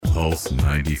Pulse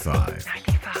 95.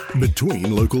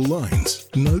 Between local lines,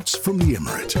 notes from the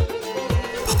Emirate.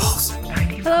 Pulse.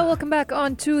 Hello, welcome back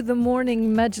on to the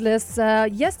Morning Majlis.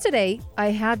 Yesterday, I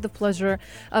had the pleasure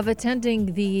of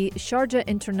attending the Sharjah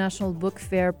International Book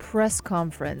Fair press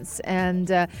conference,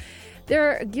 and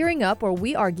they're gearing up, or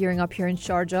we are gearing up here in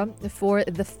Sharjah for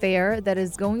the fair that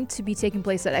is going to be taking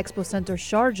place at Expo Center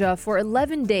Sharjah for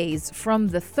 11 days from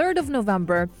the 3rd of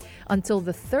November until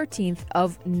the 13th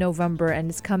of November, and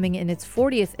it's coming in its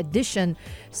 40th edition.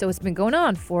 So it's been going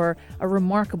on for a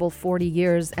remarkable 40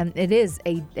 years, and it is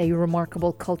a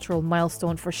remarkable cultural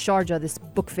milestone for Sharjah, this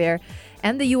book fair,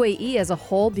 and the UAE as a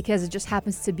whole, because it just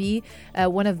happens to be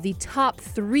one of the top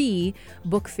 3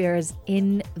 book fairs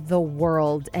in the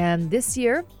world. And this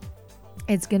year,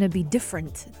 it's going to be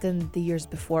different than the years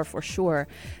before, for sure.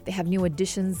 They have new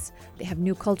additions, they have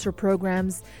new culture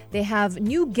programs, they have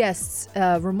new guests,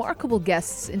 remarkable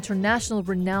guests, international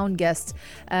renowned guests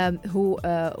who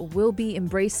will be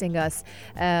embracing us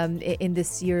in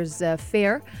this year's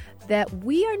fair that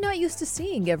we are not used to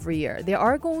seeing every year. There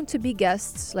are going to be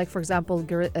guests, like, for example,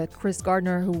 Chris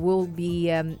Gardner, who will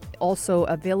be also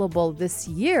available this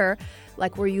year,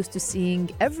 like we're used to seeing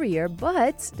every year,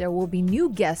 but there will be new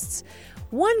guests.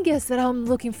 One guest that I'm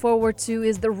looking forward to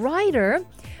is the writer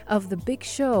of the big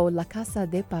show La Casa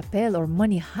de Papel, or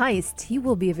Money Heist. He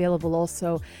will be available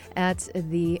also at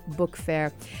the book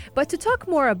fair. But to talk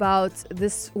more about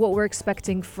this, what we're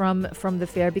expecting from the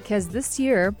fair, because this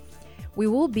year we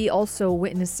will be also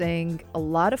witnessing a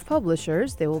lot of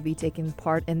publishers. They will be taking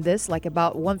part in this, like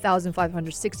about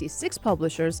 1,566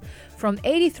 publishers from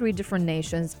 83 different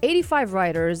nations, 85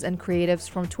 writers and creatives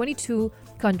from 22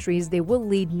 countries. They will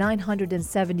lead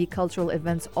 970 cultural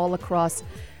events all across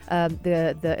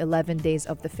the 11 days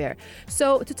of the fair.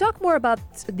 So to talk more about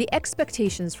the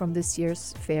expectations from this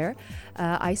year's fair,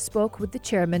 I spoke with the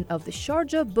chairman of the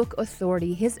Sharjah Book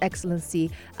Authority, His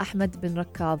Excellency Ahmed bin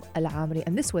Rakab Al Amri,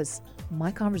 and this was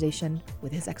my conversation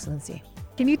with His Excellency.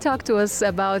 Can you talk to us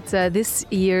about this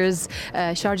year's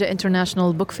Sharjah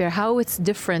International Book Fair, how it's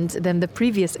different than the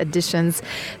previous editions,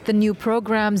 the new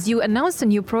programs? You announced a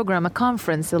new program, a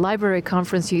conference, the library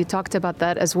conference. You talked about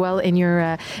that as well in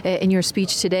your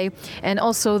speech today, and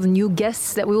also the new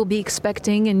guests that we will be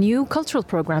expecting and new cultural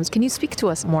programs. Can you speak to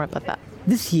us more about that?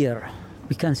 This year,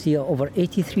 we can see over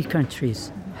 83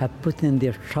 countries have put in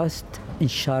their trust in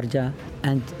Sharjah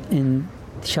and in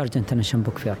the Sharjah International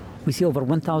Book Fair. We see over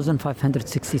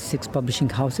 1,566 publishing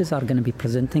houses are going to be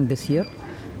presenting this year.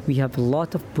 We have a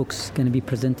lot of books going to be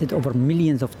presented, over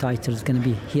millions of titles going to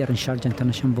be here in Sharjah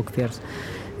International Book Fairs.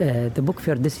 The book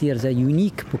fair this year is a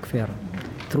unique book fair.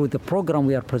 Through the program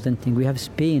we are presenting, we have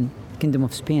Spain, Kingdom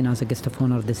of Spain as a guest of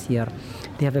honor this year.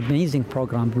 They have an amazing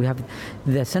program. We have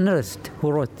the scenarist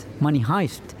who wrote Money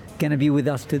Heist going to be with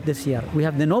us this year. We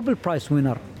have the Nobel Prize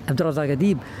winner, Abdulrazak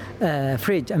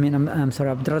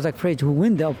Frege, who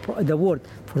won the award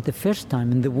for the first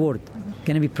time in the world,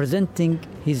 going to be presenting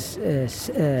his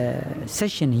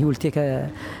session. He will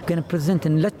going to present a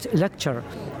lecture,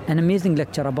 an amazing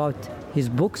lecture about his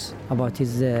books, about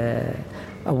his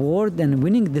award and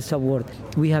winning this award.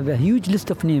 We have a huge list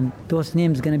of names. Those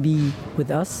names going to be with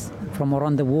us from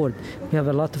around the world. We have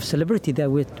a lot of celebrity that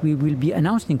we will be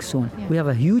announcing soon. Yeah. We have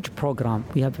a huge program.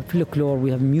 We have folklore,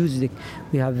 we have music,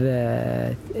 we have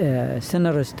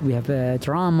scenarist, we have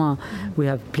drama, we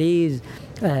have plays,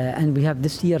 and we have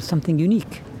this year something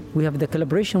unique. We have the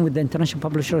collaboration with the International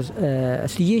Publishers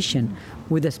Association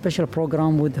with a special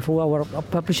program for our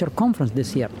publisher conference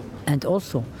this year. And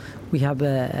also, we have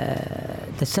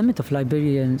the Summit of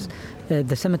Librarians,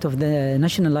 the Summit of the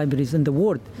National Libraries in the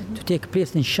world to take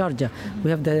place in Sharjah. We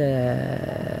have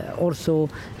also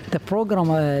the program,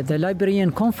 the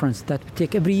Librarian Conference that we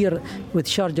take every year with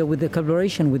Sharjah with the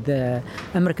collaboration with the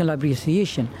American Library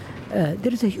Association.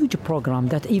 There is a huge program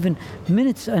that even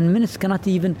minutes and minutes cannot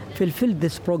even fulfill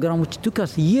this program, which took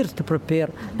us years to prepare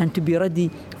and to be ready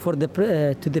for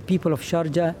to the people of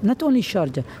Sharjah, not only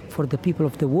Sharjah, for the people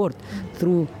of the world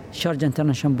through Sharjah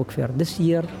International Book Fair. This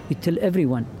year, we tell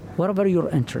everyone, whatever your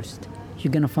interest,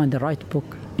 you're going to find the right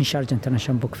book in Sharjah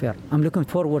International Book Fair. I'm looking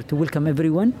forward to welcome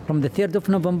everyone from the 3rd of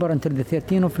November until the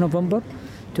 13th of November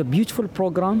to a beautiful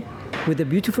program with the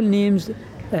beautiful names,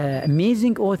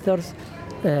 amazing authors,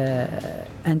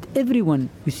 and everyone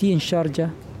you see in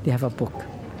Sharjah, they have a book.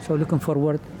 So looking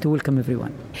forward to welcome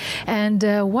everyone. And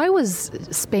why was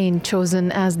Spain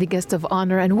chosen as the guest of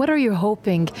honor? And what are you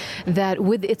hoping that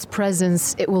with its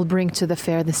presence it will bring to the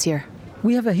fair this year?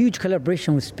 We have a huge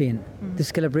collaboration with Spain.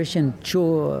 This collaboration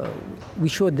we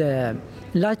showed the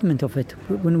enlightenment of it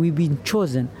when we've been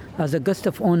chosen as a guest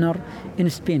of honor in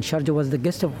Spain. Sharjah was the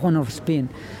guest of honor of Spain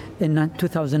in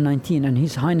 2019, and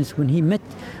His Highness, when he met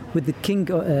with the King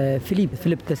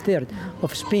Philip III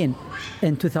of Spain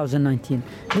in 2019.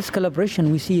 This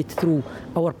collaboration, we see it through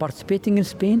our participating in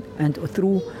Spain and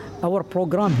through our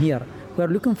program here. We are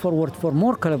looking forward for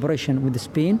more collaboration with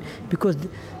Spain, because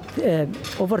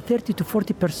over 30 to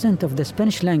 40% of the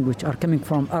Spanish language are coming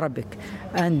from Arabic,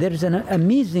 and there is an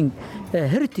amazing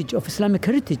heritage of Islamic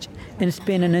heritage in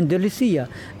Spain and Andalusia,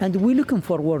 and we're looking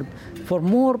forward for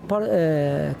more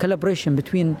collaboration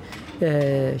between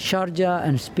Sharjah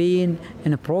and Spain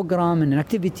in a program and in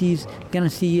activities. Gonna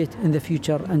see it in the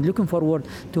future, and looking forward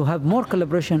to have more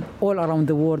collaboration all around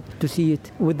the world, to see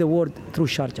it with the world through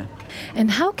Sharjah.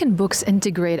 And how can books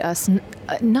integrate us,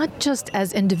 not just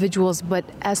as individuals, but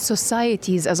as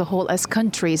societies as a whole, as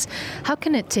countries? How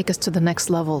can it take us to the next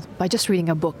level by just reading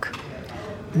a book?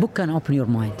 Book can open your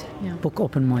mind. Yeah. Book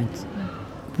open minds.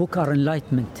 Book are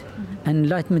enlightenment. And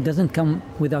enlightenment doesn't come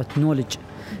without knowledge.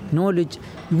 Knowledge,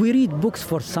 we read books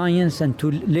for science and to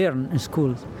learn in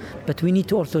schools, but we need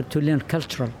to also to learn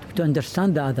cultural, to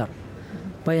understand the other.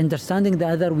 By understanding the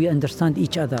other, we understand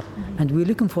each other. And we're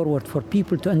looking forward for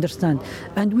people to understand.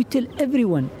 And we tell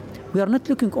everyone, we are not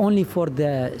looking only for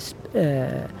the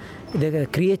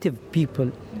creative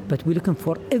people, but we're looking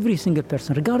for every single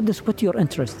person, regardless what your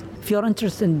interest. If you are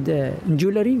interested in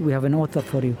jewelry, we have an author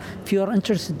for you. If you are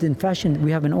interested in fashion,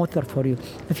 we have an author for you.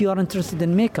 If you are interested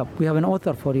in makeup, we have an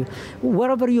author for you.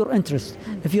 Wherever your interest.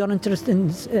 If you are interested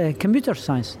in computer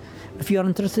science, if you are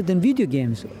interested in video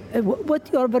games,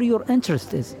 whatever your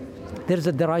interest is, there's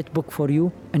the right book for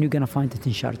you, and you're going to find it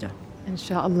in Sharjah.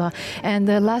 Inshallah. And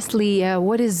lastly,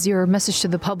 what is your message to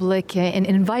the public in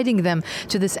inviting them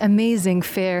to this amazing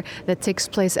fair that takes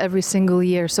place every single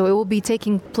year? So it will be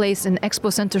taking place in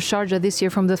Expo Center Sharjah this year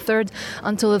from the 3rd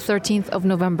until the 13th of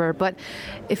November. But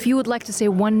if you would like to say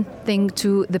one thing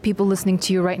to the people listening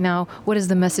to you right now, what is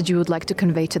the message you would like to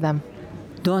convey to them?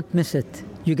 Don't miss it.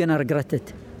 You're going to regret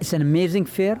it. It's an amazing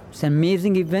fair. It's an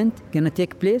amazing event going to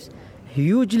take place.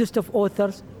 Huge list of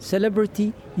authors,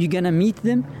 celebrity. You're going to meet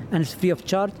them, and it's free of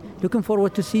charge. Looking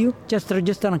forward to see you. Just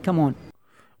register and come on.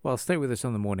 Well, stay with us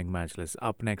on the Morning Majlis.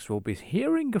 Up next, we'll be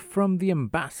hearing from the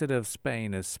ambassador of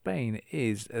Spain, as Spain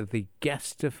is the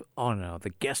guest of honor, the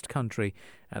guest country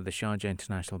at the Sharjah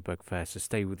International Book Fair. So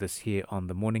stay with us here on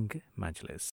the Morning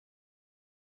Majlis.